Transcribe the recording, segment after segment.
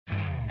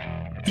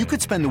You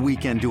could spend the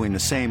weekend doing the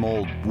same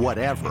old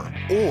whatever,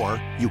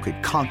 or you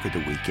could conquer the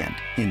weekend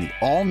in the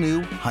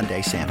all-new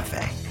Hyundai Santa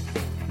Fe.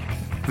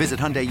 Visit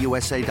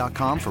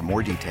HyundaiUSA.com for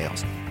more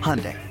details.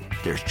 Hyundai,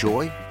 there's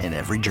joy in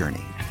every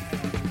journey.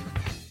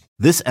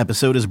 This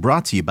episode is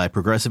brought to you by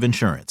Progressive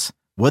Insurance.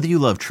 Whether you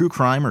love true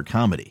crime or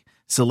comedy,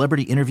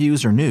 celebrity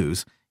interviews or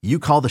news, you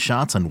call the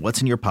shots on what's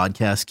in your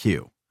podcast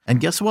queue. And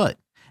guess what?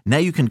 Now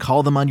you can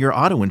call them on your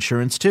auto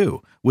insurance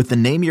too with the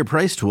Name Your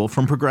Price tool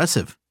from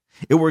Progressive.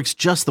 It works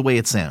just the way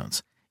it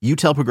sounds. You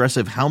tell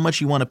Progressive how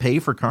much you want to pay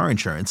for car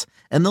insurance,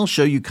 and they'll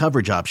show you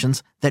coverage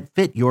options that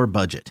fit your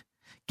budget.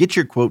 Get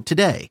your quote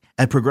today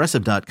at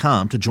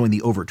Progressive.com to join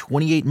the over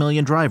 28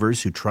 million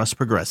drivers who trust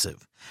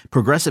Progressive.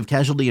 Progressive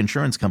Casualty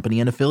Insurance Company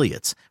and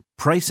Affiliates.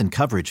 Price and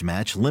coverage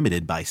match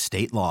limited by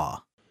state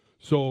law.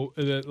 So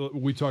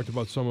we talked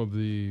about some of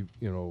the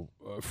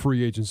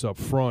free agents up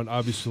front.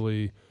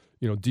 Obviously,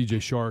 DJ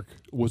Shark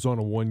was on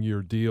a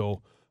 1-year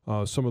deal.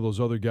 Some of those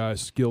other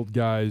guys, skilled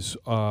guys,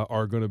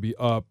 are going to be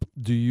up.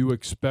 Do you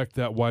expect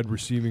that wide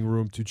receiving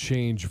room to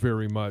change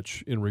very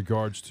much in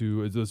regards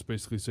to, let's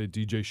basically say,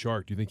 DJ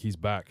Shark? Do you think he's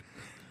back?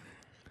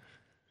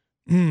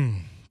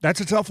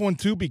 That's a tough one,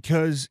 too,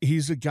 because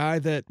he's a guy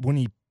that when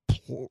he,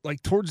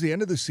 towards the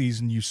end of the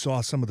season, you saw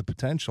some of the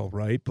potential,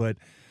 right? But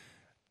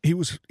he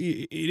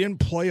didn't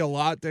play a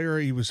lot there.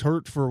 He was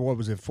hurt for,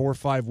 4 or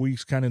 5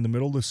 weeks kind of in the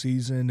middle of the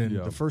season. And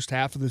the first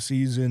half of the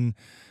season,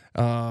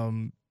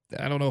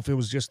 I don't know if it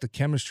was just the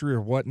chemistry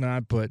or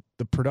whatnot, but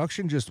the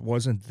production just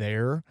wasn't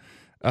there.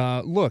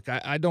 Look,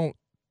 I don't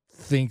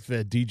think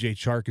that DJ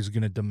Chark is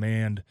going to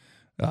demand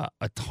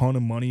a ton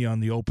of money on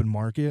the open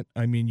market.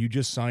 I mean, you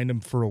just signed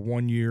him for a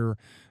 1-year,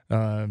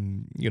 I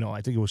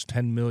think it was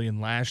 $10 million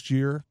last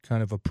year,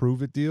 kind of a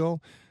prove-it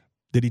deal.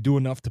 Did he do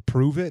enough to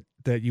prove it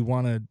that you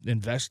want to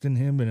invest in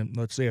him in,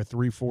 let's say, a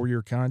 3-4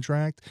 year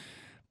contract?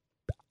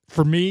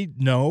 For me,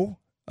 no.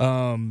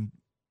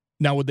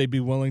 Now, would they be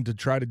willing to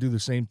try to do the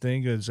same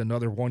thing as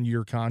another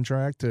 1-year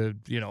contract to,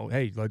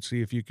 hey, let's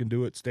see if you can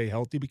do it, stay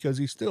healthy? Because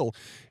he's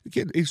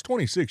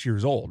 26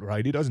 years old,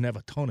 right? He doesn't have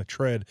a ton of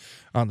tread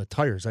on the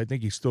tires. I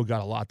think he's still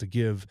got a lot to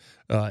give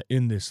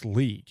in this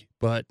league.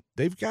 But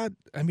they've got,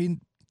 the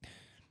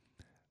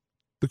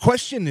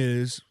question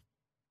is.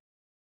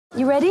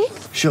 You ready?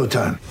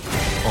 Showtime.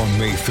 On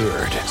May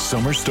 3rd,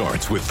 summer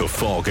starts with The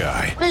Fall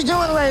Guy. Let's do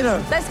it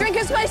later. Let's drink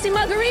a spicy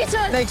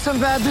margarita. Make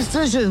some bad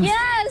decisions.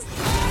 Yes!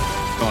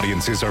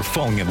 Audiences are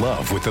falling in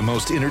love with the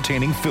most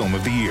entertaining film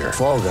of the year.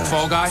 Fall Guy.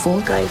 Fall Guy.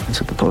 Fall Guy.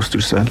 That's what the poster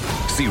said.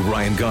 See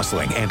Ryan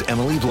Gosling and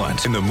Emily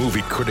Blunt in the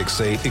movie critics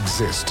say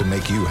exists to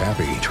make you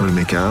happy. Trying to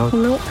make it out?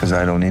 Nope. Because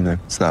I don't either.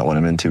 It's not what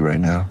I'm into right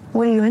now.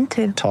 What are you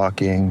into?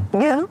 Talking.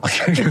 Yeah.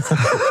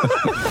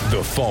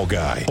 The Fall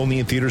Guy. Only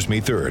in theaters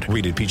May 3rd.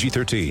 Rated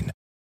PG-13.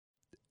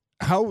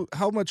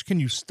 How much can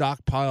you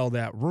stockpile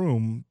that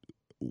room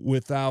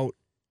without,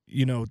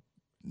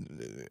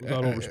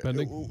 Without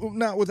overspending?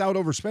 Not without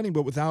overspending,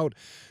 but without,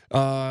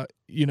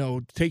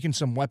 taking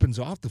some weapons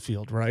off the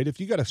field, right? If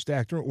you got a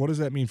stacked room, what does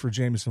that mean for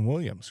Jameson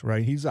Williams,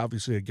 right? He's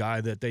obviously a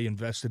guy that they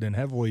invested in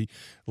heavily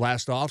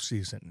last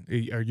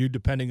offseason. Are you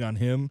depending on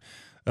him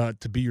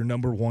to be your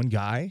number one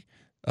guy?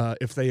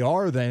 If they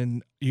are,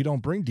 then you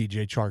don't bring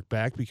DJ Chark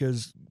back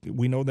because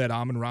we know that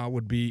Amon-Ra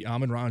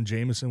and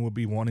Jameson would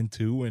be 1 and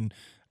 2, and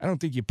I don't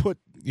think you put,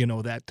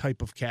 that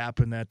type of cap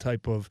and that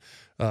type of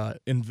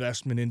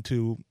investment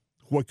into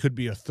what could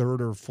be a 3rd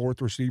or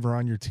 4th receiver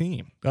on your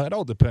team. It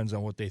all depends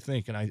on what they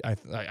think, and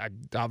I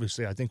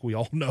obviously I think we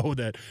all know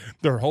that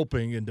they're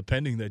hoping and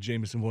depending that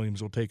Jameson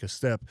Williams will take a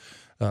step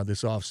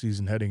this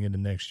offseason heading into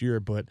next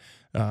year. But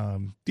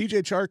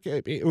DJ Chark,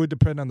 it would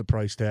depend on the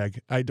price tag.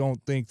 I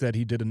don't think that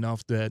he did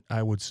enough that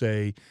I would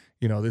say,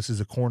 this is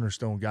a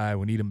cornerstone guy.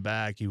 We need him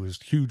back. He was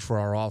huge for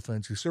our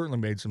offense. He certainly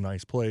made some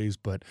nice plays,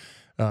 but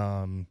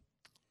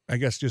I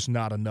guess just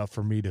not enough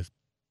for me to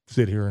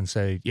sit here and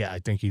say, yeah, I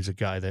think he's a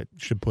guy that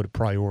should put a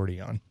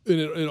priority on. And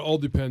it all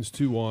depends,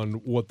 too, on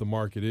what the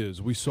market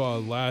is. We saw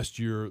last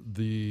year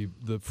the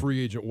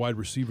free agent wide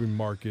receiving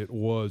market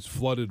was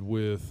flooded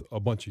with a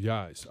bunch of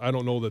guys. I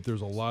don't know that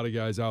there's a lot of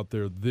guys out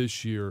there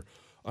this year.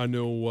 I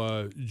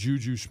know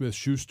Juju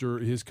Smith-Schuster,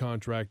 his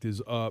contract is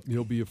up.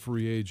 He'll be a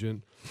free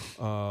agent.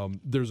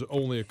 There's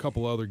only a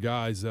couple other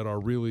guys that are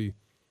really,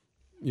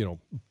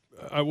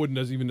 I wouldn't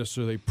even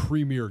necessarily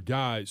premier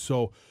guys.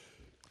 So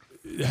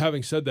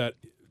having said that,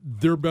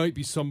 there might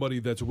be somebody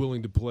that's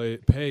willing to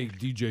pay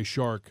DJ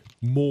Shark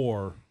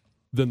more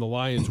than the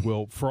Lions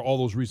will for all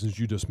those reasons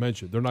you just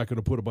mentioned. They're not going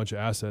to put a bunch of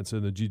assets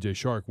in the DJ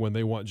Shark when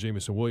they want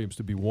Jameson Williams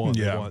to be one.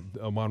 Yeah. They want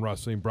Amon-Ra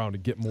St. Brown to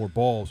get more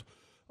balls.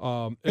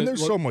 And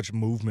there's so much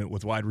movement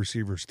with wide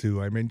receivers,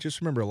 too. I mean,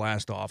 just remember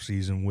last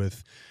offseason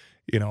with,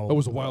 it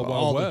was a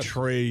wild west. The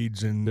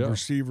trades and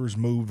receivers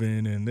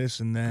moving and this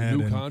and that.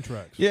 New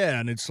contracts. Yeah,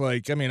 and it's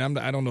like, I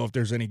don't know if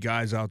there's any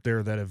guys out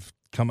there that have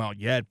come out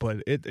yet, but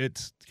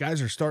it's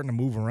guys are starting to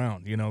move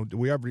around.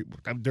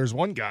 There's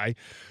one guy,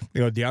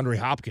 DeAndre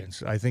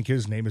Hopkins. I think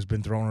his name has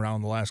been thrown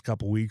around the last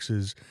couple of weeks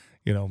as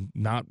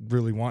not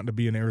really wanting to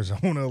be in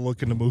Arizona,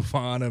 looking to move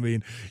on. I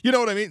mean, you know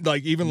what I mean?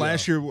 Like even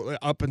last year,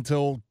 up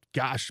until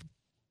gosh,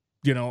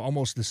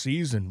 almost the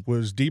season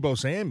was Deebo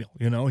Samuel.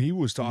 He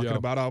was talking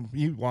about how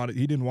he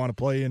didn't want to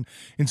play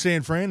in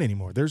San Fran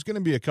anymore. There's going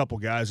to be a couple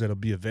guys that'll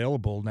be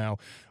available. Now,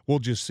 we'll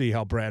just see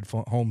how Brad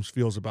Holmes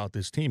feels about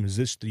this team. Is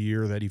this the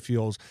year that he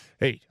feels,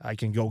 hey, I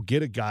can go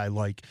get a guy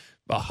like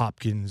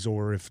Hopkins,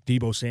 or if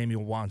Deebo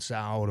Samuel wants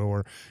out,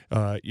 or,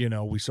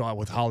 we saw it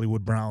with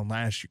Hollywood Brown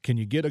last year. Can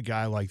you get a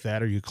guy like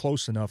that? Are you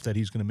close enough that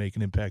he's going to make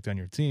an impact on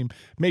your team?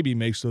 Maybe he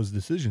makes those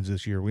decisions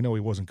this year. We know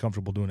he wasn't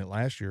comfortable doing it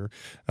last year.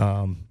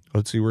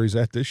 Let's see where he's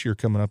at this year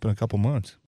coming up in a couple months.